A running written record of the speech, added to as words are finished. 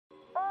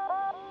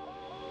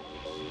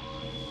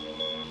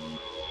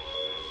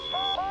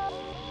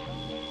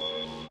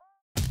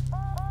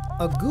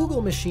A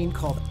Google machine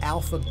called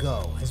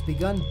AlphaGo has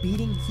begun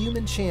beating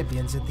human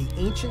champions at the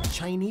ancient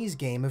Chinese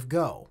game of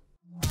Go.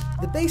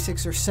 The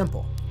basics are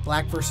simple.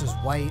 Black versus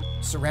white,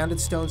 surrounded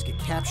stones get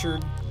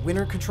captured,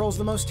 winner controls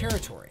the most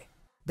territory.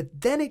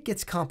 But then it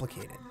gets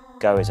complicated.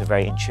 Go is a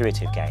very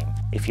intuitive game.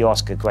 If you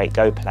ask a great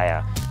Go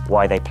player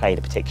why they played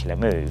a particular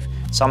move,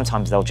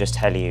 sometimes they'll just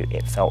tell you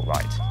it felt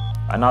right.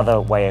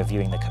 Another way of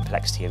viewing the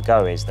complexity of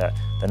Go is that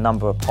the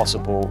number of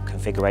possible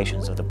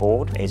configurations of the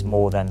board is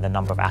more than the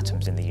number of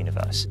atoms in the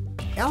universe.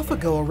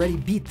 AlphaGo already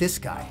beat this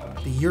guy,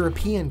 the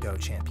European Go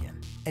champion.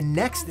 And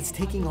next it's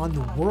taking on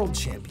the world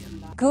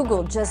champion.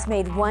 Google just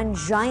made one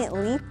giant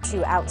leap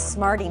to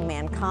outsmarting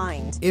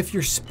mankind. If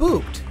you're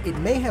spooked, it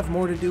may have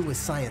more to do with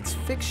science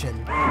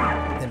fiction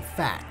than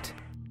fact.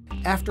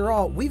 After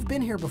all, we've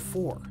been here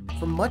before.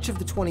 For much of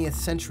the 20th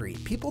century,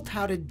 people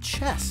touted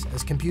chess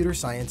as computer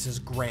science's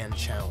grand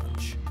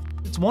challenge.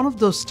 It's one of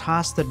those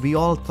tasks that we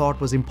all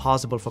thought was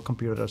impossible for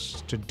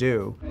computers to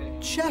do.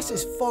 Chess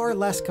is far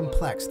less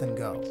complex than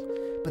Go,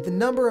 but the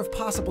number of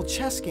possible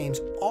chess games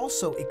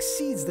also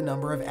exceeds the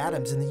number of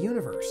atoms in the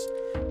universe.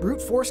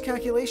 Brute force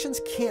calculations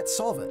can't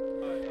solve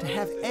it. To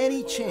have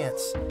any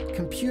chance,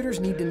 computers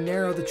need to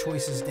narrow the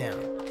choices down.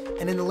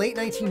 And in the late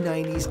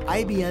 1990s,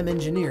 IBM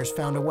engineers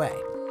found a way.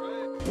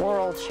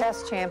 World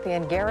chess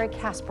champion Garry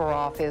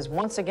Kasparov is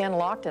once again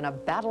locked in a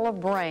battle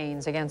of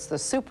brains against the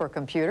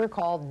supercomputer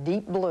called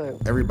Deep Blue.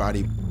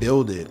 Everybody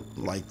billed it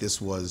like this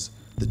was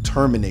the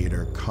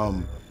Terminator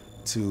come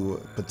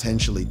to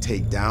potentially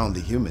take down the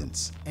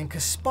humans. And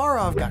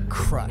Kasparov got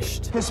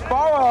crushed.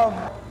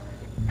 Kasparov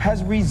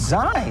has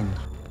resigned.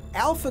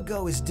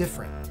 AlphaGo is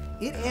different.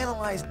 It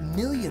analyzed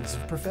millions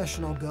of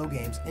professional Go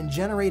games and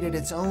generated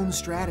its own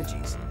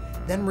strategies,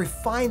 then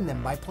refined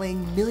them by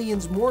playing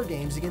millions more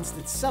games against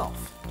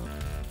itself.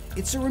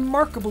 It's a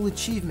remarkable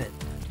achievement,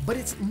 but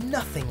it's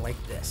nothing like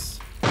this.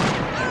 The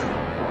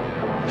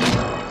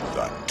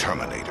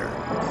Terminator.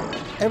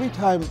 Every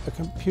time a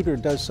computer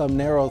does some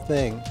narrow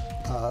thing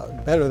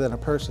better than a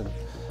person,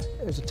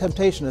 there's a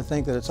temptation to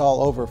think that it's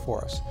all over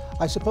for us.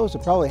 I suppose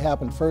it probably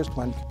happened first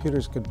when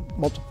computers could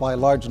multiply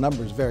large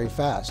numbers very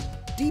fast.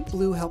 Deep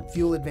Blue helped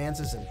fuel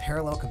advances in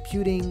parallel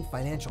computing,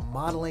 financial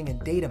modeling, and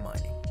data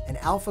mining. And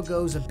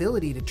AlphaGo's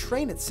ability to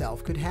train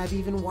itself could have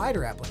even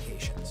wider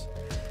applications.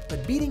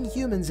 But beating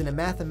humans in a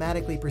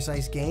mathematically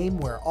precise game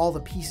where all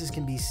the pieces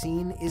can be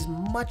seen is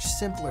much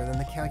simpler than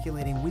the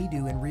calculating we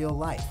do in real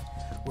life,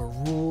 where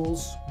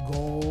rules,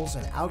 goals,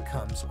 and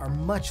outcomes are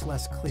much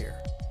less clear.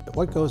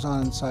 What goes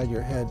on inside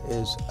your head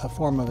is a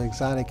form of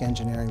exotic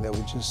engineering that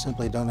we just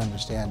simply don't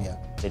understand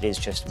yet. It is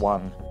just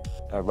one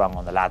rung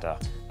on the ladder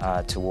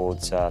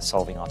towards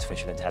solving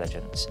artificial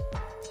intelligence.